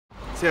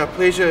It's our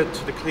pleasure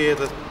to declare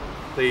that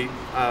the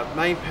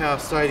MainPower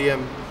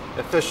Stadium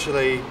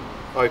officially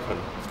open.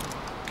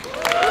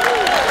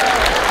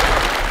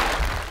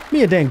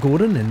 Mayor Dan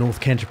Gordon and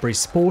North Canterbury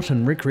Sport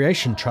and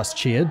Recreation Trust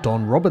Chair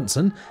Don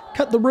Robinson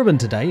cut the ribbon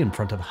today in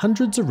front of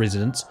hundreds of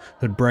residents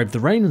who'd braved the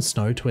rain and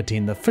snow to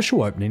attend the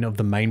official opening of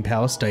the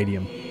MainPower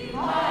Stadium.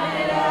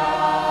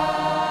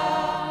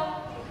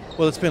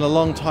 Well, it's been a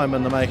long time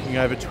in the making,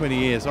 over 20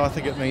 years. I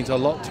think it means a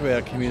lot to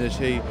our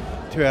community,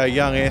 to our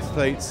young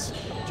athletes,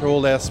 to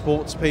all our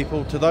sports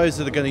people, to those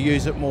that are going to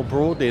use it more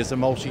broadly as a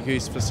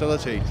multi-use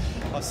facility.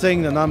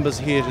 Seeing the numbers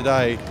here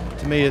today,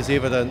 to me, is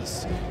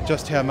evidence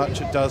just how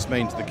much it does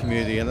mean to the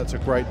community, and it's a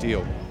great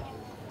deal.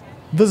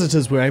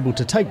 Visitors were able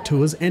to take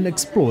tours and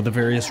explore the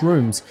various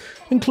rooms,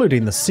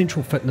 including the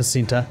Central Fitness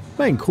Centre,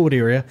 main court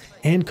area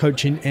and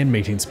coaching and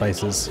meeting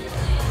spaces.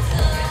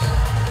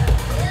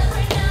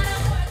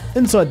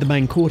 Inside the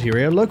main court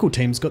area, local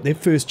teams got their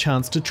first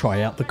chance to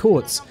try out the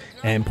courts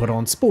and put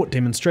on sport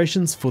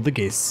demonstrations for the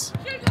guests.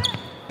 Yeah,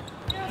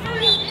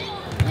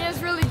 it's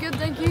really good,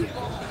 thank you.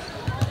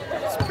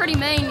 It's pretty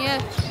mean,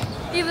 yeah.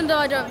 Even though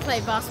I don't play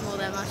basketball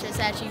that much, it's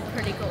actually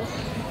pretty cool.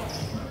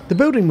 The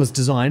building was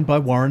designed by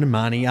Warren and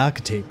Marnie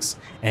Architects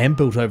and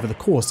built over the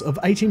course of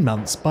 18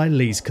 months by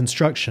Lee's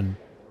Construction.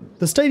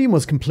 The stadium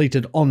was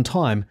completed on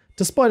time,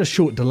 despite a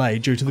short delay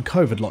due to the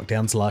COVID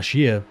lockdowns last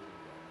year.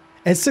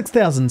 At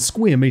 6,000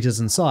 square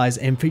metres in size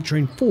and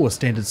featuring 4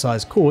 standard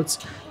sized courts,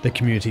 the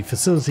community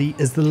facility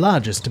is the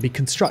largest to be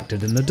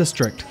constructed in the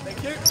district.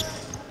 Thank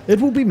you. It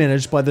will be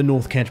managed by the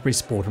North Canterbury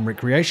Sport and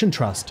Recreation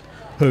Trust,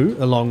 who,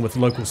 along with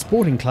local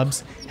sporting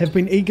clubs, have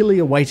been eagerly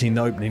awaiting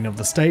the opening of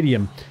the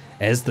stadium,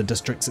 as the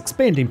district's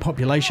expanding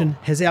population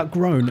has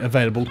outgrown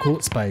available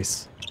court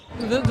space.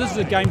 This is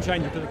a game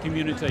changer for the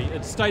community.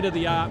 It's state of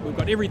the art, we've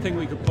got everything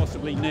we could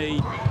possibly need,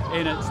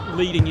 and it's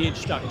leading edge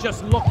stuff.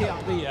 Just look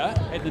out there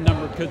at the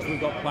number of kids we've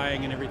got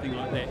playing and everything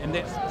like that. And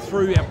that's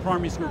through our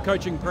primary school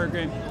coaching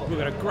program. We've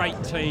got a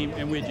great team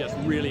and we're just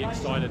really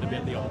excited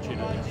about the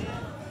opportunities.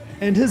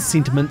 And his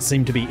sentiments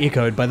seem to be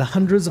echoed by the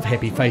hundreds of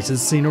happy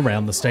faces seen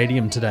around the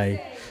stadium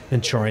today,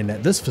 ensuring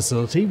that this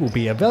facility will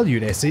be a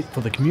valued asset for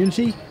the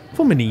community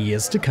for many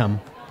years to come.